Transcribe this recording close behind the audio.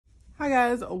Hi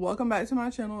guys, welcome back to my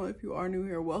channel. If you are new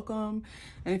here, welcome,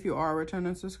 and if you are a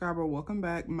returning subscriber, welcome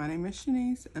back. My name is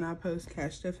Sheneece and I post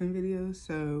cash stuffing videos.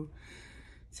 So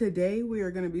today we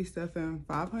are going to be stuffing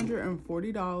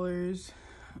 $540.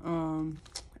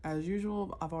 As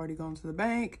usual, I've already gone to the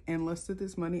bank and listed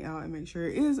this money out and make sure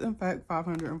it is in fact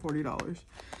 $540.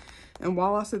 And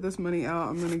while I set this money out,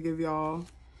 I'm going to give y'all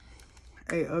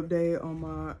a update on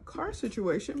my car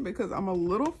situation because I'm a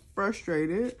little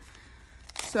frustrated.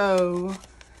 So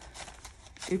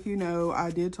if you know,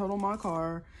 I did total my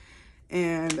car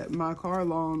and my car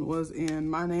loan was in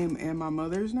my name and my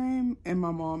mother's name, and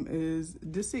my mom is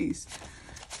deceased.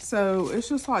 So it's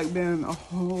just like been a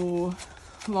whole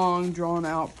long drawn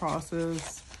out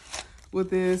process with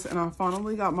this, and I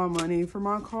finally got my money for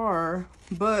my car,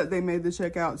 but they made the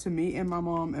check out to me and my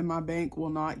mom, and my bank will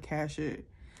not cash it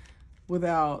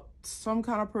without some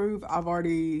kind of proof. I've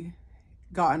already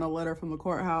gotten a letter from the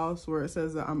courthouse where it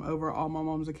says that I'm over all my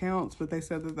mom's accounts, but they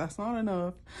said that that's not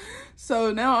enough.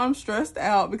 So now I'm stressed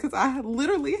out because I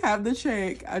literally have the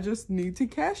check. I just need to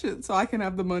cash it so I can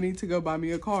have the money to go buy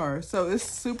me a car. So it's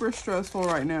super stressful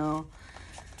right now.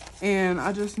 And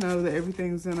I just know that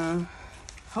everything's gonna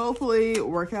hopefully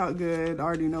work out good. I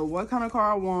already know what kind of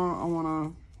car I want. I want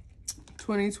a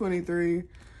 2023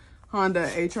 Honda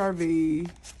HR-V.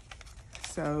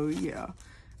 So yeah,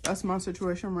 that's my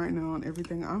situation right now and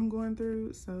everything I'm going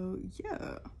through. So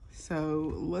yeah,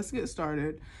 so let's get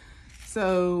started.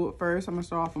 So first I'm gonna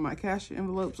start off with my cash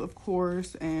envelopes, of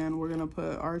course, and we're gonna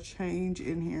put our change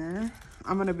in here.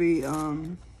 I'm gonna be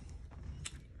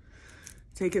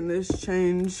taking this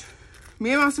change.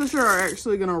 Me and my sister are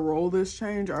actually gonna roll this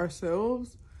change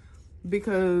ourselves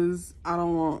because I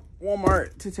don't want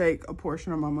Walmart to take a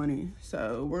portion of my money.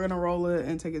 So we're gonna roll it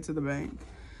and take it to the bank.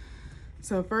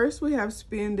 So first we have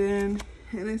spending,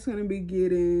 and it's gonna be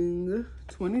getting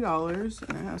 $20,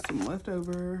 and I have some left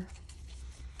over.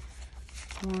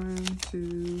 1,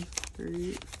 2,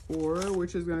 3, 4,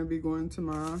 which is gonna be going to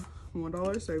my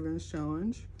 $1 savings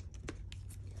challenge.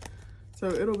 So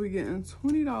it'll be getting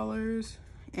 $20.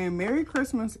 And Merry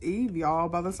Christmas Eve, y'all.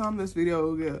 By the time this video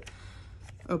will get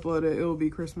uploaded, it will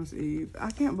be Christmas Eve. I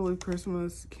can't believe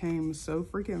Christmas came so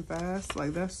freaking fast.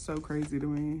 Like, that's so crazy to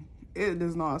me. It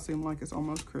does not seem like it's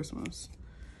almost Christmas.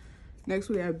 Next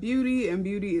we have Beauty, and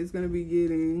Beauty is going to be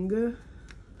getting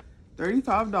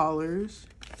 $35.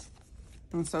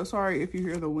 I'm so sorry if you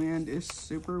hear the wind. It's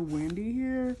super windy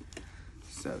here.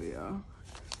 So yeah,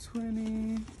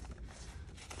 20,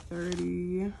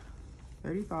 30,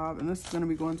 35, and this is going to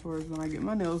be going towards when I get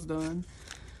my nails done.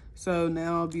 So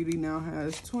now Beauty now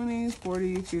has 20,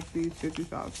 40, 50,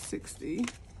 55, 60.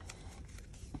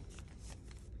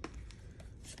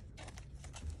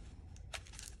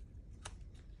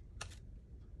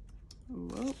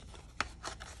 Well,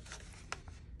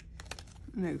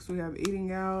 next we have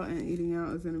Eating Out, and Eating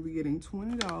Out is going to be getting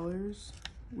 $20,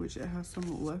 which it has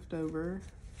some left over.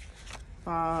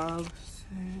 5,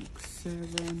 6,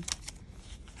 7,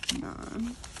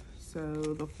 9.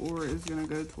 So the 4 is going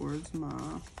to go towards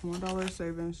my $1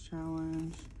 savings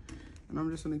challenge, and I'm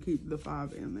just going to keep the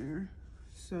 5 in there.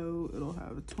 So it'll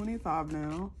have 25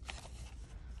 now.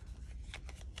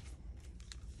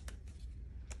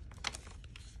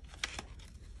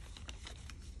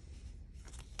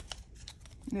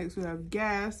 Next we have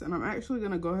gas, and I'm actually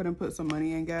gonna go ahead and put some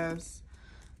money in gas,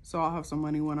 so I'll have some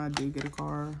money when I do get a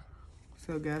car.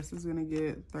 So gas is gonna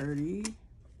get 30.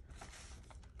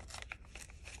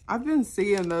 I've been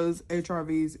seeing those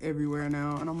HR-Vs everywhere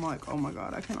now, and I'm like, oh my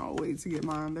God, I cannot wait to get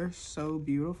mine. They're so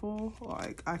beautiful.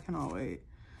 Like, I cannot wait.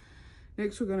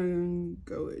 Next we're gonna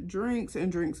go with drinks, and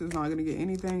drinks is not gonna get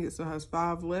anything. It still has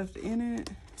 5 left in it.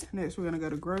 Next we're gonna go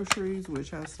to groceries, which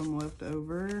has some left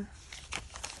over.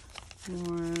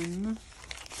 1,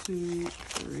 2,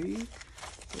 3,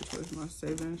 which was my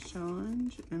savings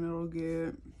challenge, and it'll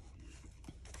get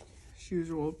as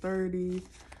usual 30,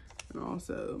 and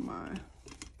also my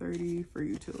 30 for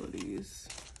utilities.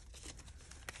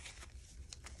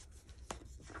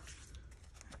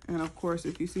 And of course,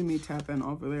 if you see me tapping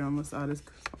over there on the side, it's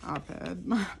my iPad.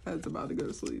 My iPad's about to go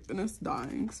to sleep and it's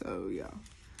dying, so yeah.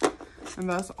 And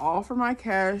that's all for my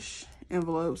cash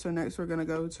envelope. So next we're gonna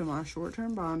go to my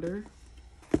short-term binder.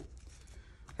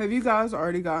 Have you guys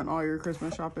already gotten all your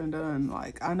Christmas shopping done?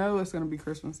 Like, I know it's gonna be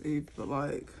Christmas Eve, but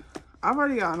like, I've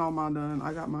already gotten all mine done.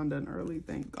 I got mine done early,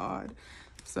 thank God.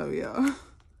 So yeah,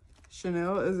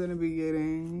 Chanel is gonna be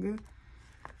getting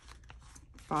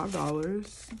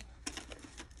 $5.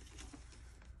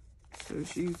 So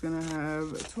she's gonna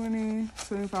have 20,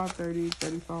 25, 30,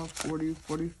 35, 40,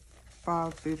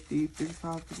 45, 50,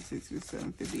 55, 56,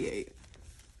 57, 58.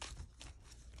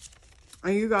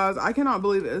 And you guys, I cannot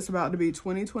believe it's about to be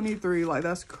 2023. Like,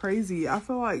 that's crazy. I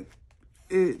feel like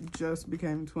it just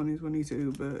became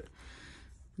 2022, but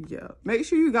yeah. Make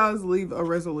sure you guys leave a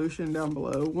resolution down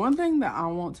below. One thing that I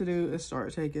want to do is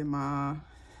start taking my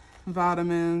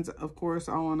vitamins. Of course,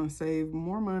 I want to save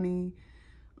more money.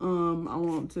 I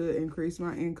want to increase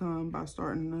my income by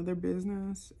starting another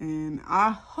business. And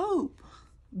I hope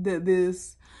that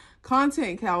this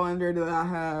content calendar that I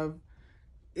have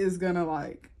is gonna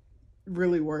like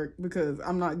really work, because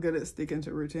I'm not good at sticking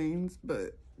to routines,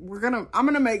 but I'm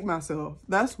gonna make myself.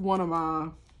 That's one of my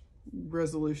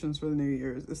resolutions for the New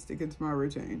Year's, is sticking to my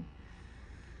routine.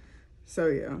 So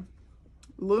yeah,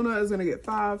 Luna is gonna get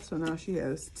 5, so now she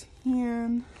has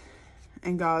 10.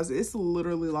 And guys, it's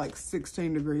literally like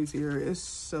 16 degrees here. It's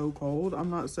so cold. I'm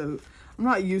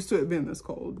not used to it being this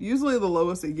cold. Usually the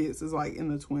lowest it gets is like in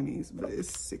the 20s, but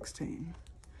it's 16.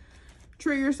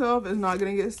 Treat yourself is not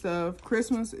gonna get stuff.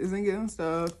 Christmas isn't getting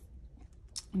stuff.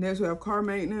 Next we have car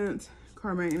maintenance.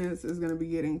 Car maintenance is gonna be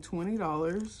getting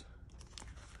 $20.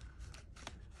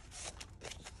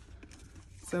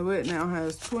 So it now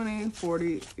has 20,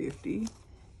 40, 50.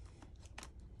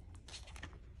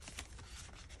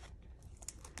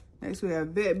 Next, we have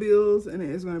vet bills, and it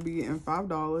is going to be getting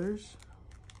 $5.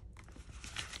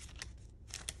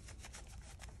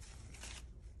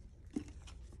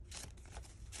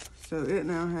 So it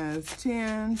now has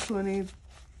 10, 20,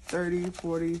 30,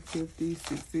 40, 50,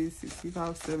 60,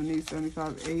 65, 70,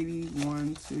 75, 80,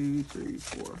 1, 2, 3,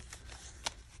 4.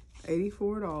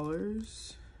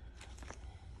 $84.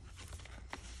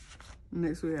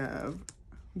 Next, we have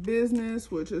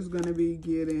business, which is going to be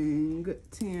getting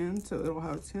 10, so it'll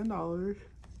have $10.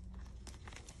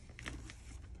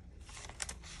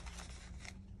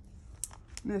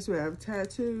 Next we have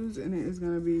tattoos, and it is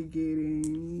going to be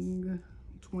getting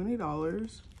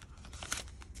 $20.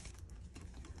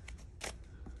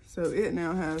 So it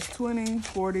now has 20,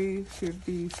 40,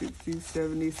 50, 60,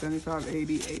 70, 75,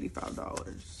 80,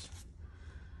 $85.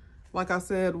 Like I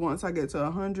said, once I get to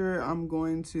 100, I'm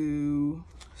going to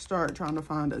start trying to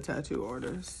find a tattoo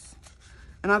artist.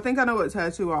 And I think I know what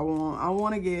tattoo I want. I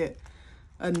want to get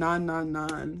a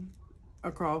 999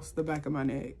 across the back of my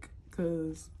neck,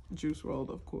 because Juice WRLD,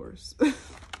 of course.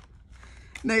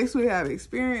 Next, we have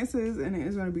experiences, and it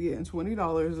is going to be getting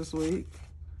 $20 this week.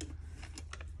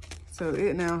 So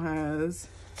it now has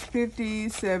 50,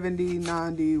 70,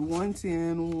 90,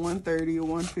 110, 130,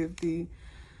 150,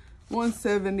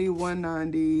 170,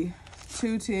 190,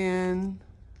 210,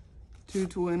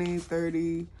 220,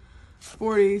 30,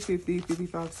 40, 50,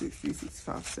 55, 60,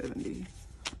 65, 70.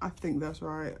 I think that's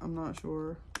right. I'm not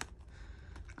sure.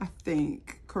 I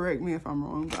think. Correct me if I'm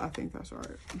wrong, but I think that's right.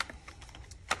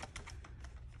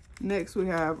 Next, we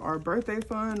have our birthday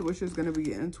fund, which is going to be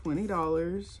getting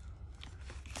 $20.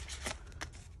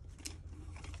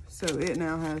 So it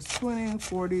now has 20,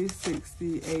 40,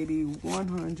 60, 80,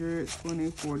 100,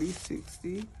 20, 40,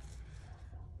 60.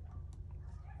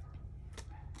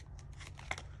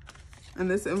 And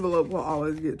this envelope will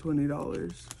always get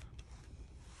 $20.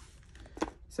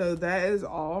 So that is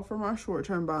all for my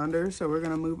short-term binder. So we're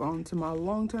going to move on to my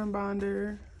long-term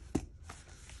binder.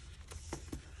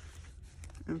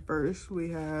 And first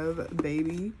we have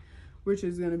baby, which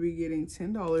is going to be getting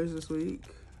 $10 this week.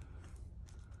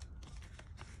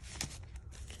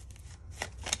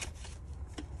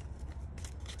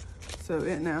 So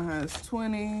it now has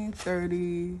 20,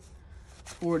 30,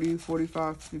 40,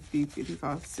 45, 50,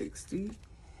 55, 60.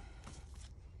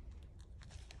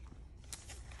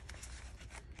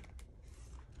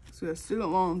 So we have student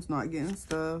loans not getting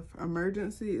stuff.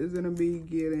 Emergency is going to be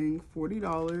getting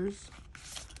 $40.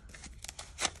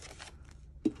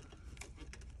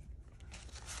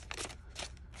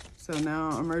 So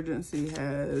now emergency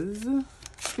has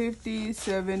 50,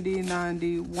 70,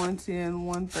 90, 110,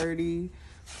 130,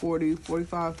 40,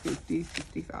 45, 50,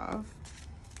 55.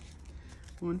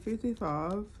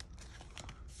 155.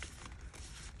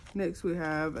 Next we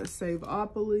have a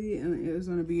Saveopoly, and it is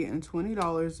going to be getting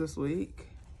 $20 this week.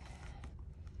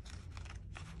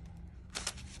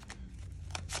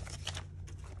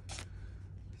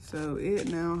 So it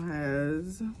now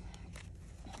has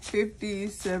 50,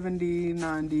 70,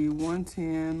 90,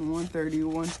 110, 130,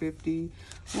 150,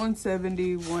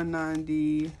 170,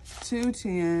 190,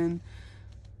 210,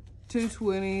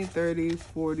 220, 30,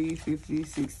 40, 50,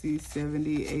 60,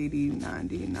 70, 80,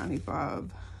 90,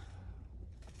 95,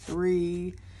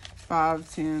 3,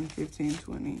 5, 10, 15,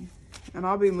 20. And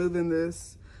I'll be moving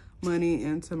this money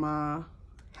into my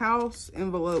house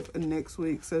envelope next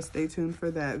week, so stay tuned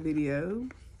for that video.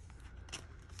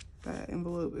 That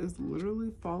envelope is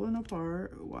literally falling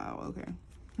apart. Wow, okay.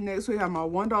 Next, we have my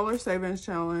 $1 savings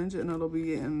challenge, and it'll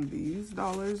be in these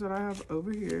dollars that I have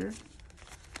over here.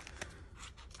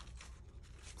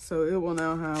 So it will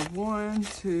now have 1,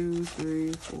 2,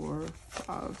 3, 4,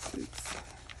 5, 6,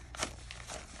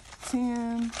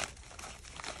 10,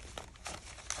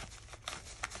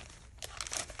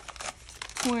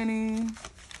 20,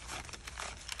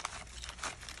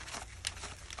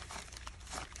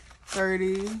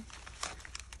 30,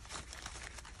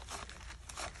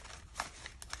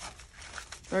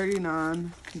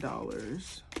 39.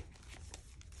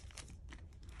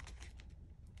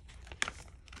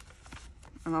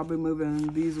 And I'll be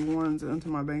moving these ones into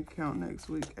my bank account next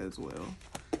week as well.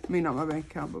 I mean, not my bank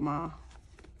account, but my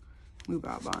move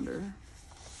out binder.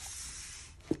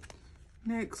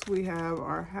 Next, we have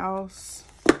our house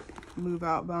move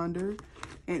out binder.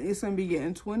 And it's going to be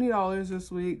getting $20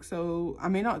 this week. So, I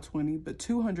mean, not 20, but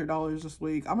 $200 this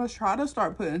week. I'm going to try to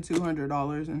start putting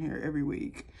 $200 in here every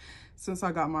week. Since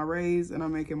I got my raise and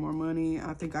I'm making more money,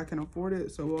 I think I can afford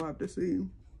it. So, we'll have to see.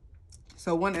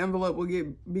 So, one envelope will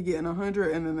be getting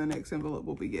 100, and then the next envelope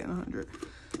will be getting 100.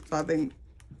 So, I think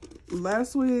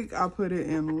last week I put it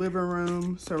in living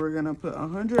room. So, we're going to put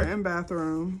 100 in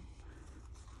bathroom,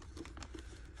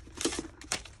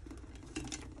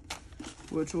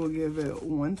 which will give it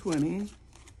 120.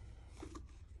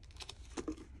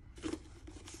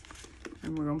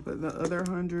 And we're gonna put the other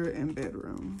 100 in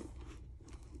bedroom,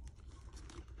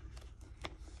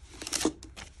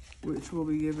 which will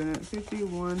be giving it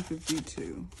 51,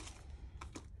 52.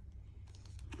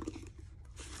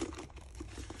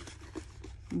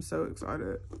 I'm so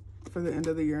excited for the end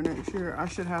of the year next year. I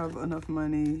should have enough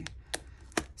money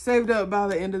saved up by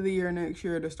the end of the year next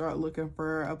year to start looking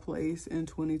for a place in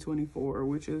 2024,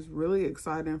 which is really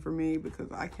exciting for me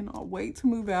because I cannot wait to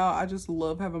move out. I just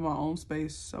love having my own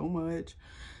space so much.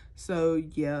 So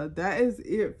yeah, that is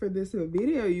it for this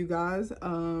video, you guys.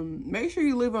 Make sure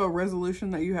you leave a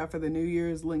resolution that you have for the New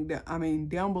Year's link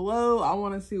down below. I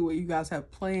want to see what you guys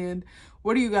have planned.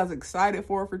 What are you guys excited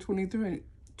for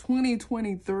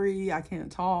 2023? I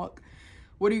can't talk.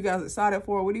 What are you guys excited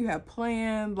for? What do you have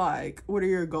planned? Like, what are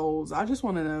your goals? I just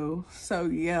want to know. So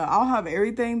yeah, I'll have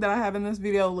everything that I have in this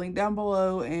video linked down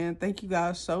below. And thank you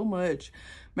guys so much.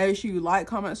 Make sure you like,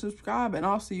 comment, subscribe, and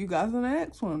I'll see you guys in the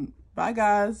next one. Bye,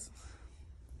 guys.